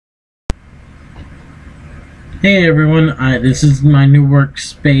Hey everyone, this is my new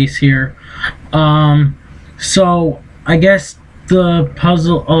workspace here. So I guess the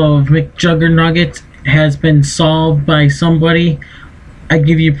puzzle of Mcjuggernuggets has been solved by somebody. I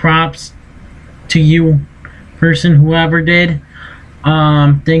give you props to you, person, whoever did.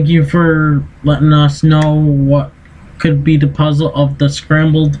 Thank you for letting us know what could be the puzzle of the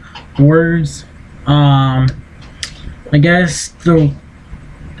scrambled words. I guess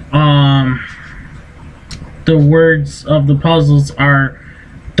the words of the puzzles are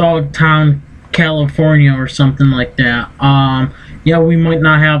Dogtown, California, or something like that. Yeah, we might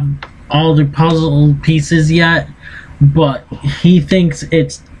not have all the puzzle pieces yet, but he thinks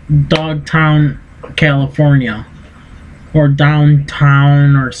it's Dogtown, California, or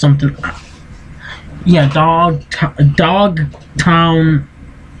downtown, or something. Yeah, Dogtown,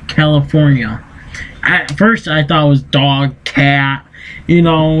 California. At first, I thought it was dog, cat. You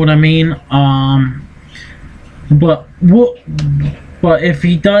know what I mean? But if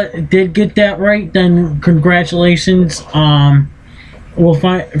he did get that right, then congratulations. We'll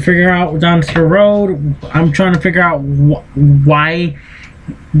figure out down the road. I'm trying to figure out why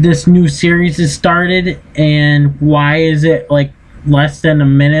this new series is started and why is it like less than a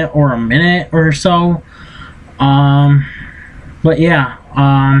minute or so. But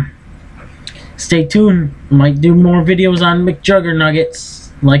yeah. Stay tuned. Might do more videos on Mcjuggernuggets.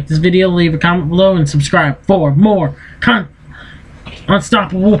 Like this video, leave a comment below, and subscribe for more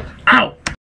Unstoppable out!